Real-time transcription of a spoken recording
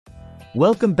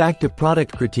Welcome back to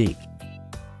Product Critique.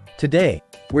 Today,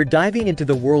 we're diving into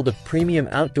the world of premium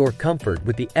outdoor comfort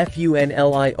with the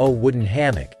FUNLIO wooden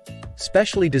hammock,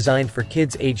 specially designed for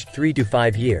kids aged 3 to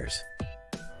 5 years.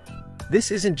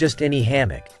 This isn't just any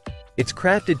hammock. It's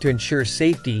crafted to ensure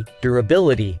safety,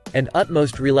 durability, and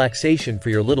utmost relaxation for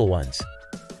your little ones.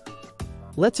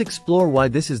 Let's explore why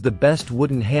this is the best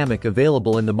wooden hammock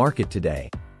available in the market today.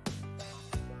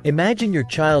 Imagine your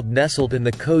child nestled in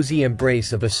the cozy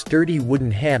embrace of a sturdy wooden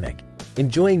hammock,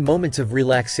 enjoying moments of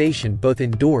relaxation both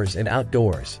indoors and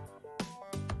outdoors.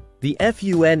 The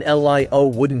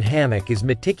FUNLIO wooden hammock is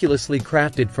meticulously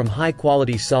crafted from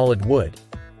high-quality solid wood,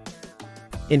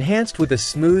 enhanced with a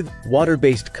smooth,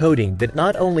 water-based coating that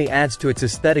not only adds to its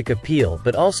aesthetic appeal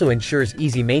but also ensures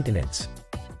easy maintenance.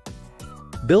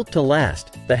 Built to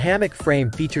last, the hammock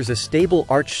frame features a stable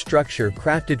arch structure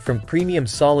crafted from premium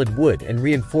solid wood and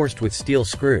reinforced with steel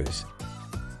screws.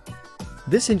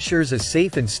 This ensures a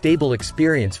safe and stable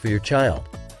experience for your child.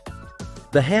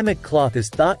 The hammock cloth is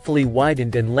thoughtfully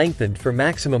widened and lengthened for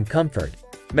maximum comfort,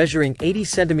 measuring 80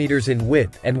 centimeters in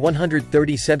width and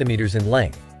 130 centimeters in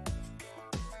length.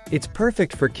 It's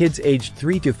perfect for kids aged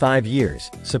 3 to 5 years,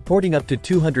 supporting up to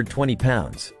 220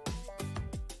 pounds.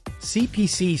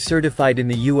 CPC certified in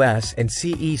the US and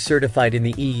CE certified in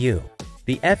the EU,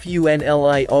 the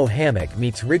FUNLIO hammock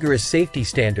meets rigorous safety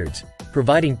standards,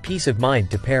 providing peace of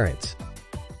mind to parents.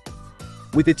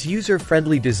 With its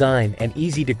user-friendly design and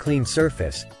easy-to-clean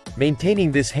surface,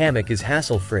 maintaining this hammock is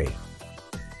hassle-free.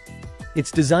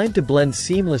 It's designed to blend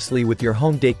seamlessly with your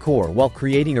home decor while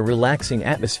creating a relaxing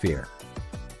atmosphere.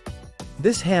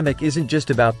 This hammock isn't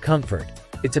just about comfort,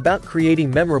 it's about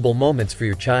creating memorable moments for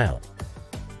your child.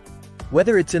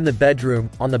 Whether it's in the bedroom,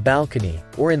 on the balcony,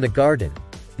 or in the garden,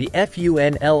 the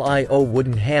FUNLIO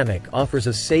wooden hammock offers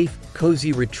a safe,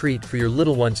 cozy retreat for your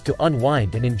little ones to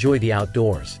unwind and enjoy the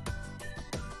outdoors.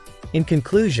 In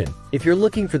conclusion, if you're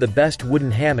looking for the best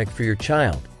wooden hammock for your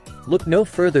child, look no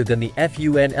further than the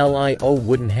FUNLIO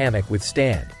wooden hammock with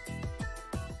stand.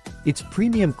 Its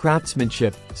premium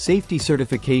craftsmanship, safety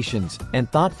certifications, and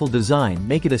thoughtful design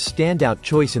make it a standout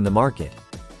choice in the market.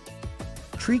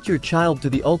 Treat your child to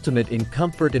the ultimate in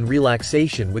comfort and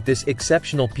relaxation with this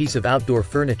exceptional piece of outdoor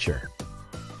furniture.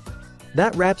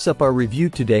 That wraps up our review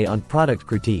today on Product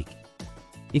Critique.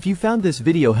 If you found this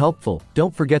video helpful,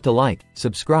 don't forget to like,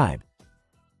 subscribe,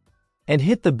 and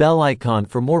hit the bell icon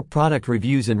for more product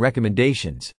reviews and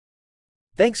recommendations.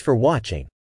 Thanks for watching.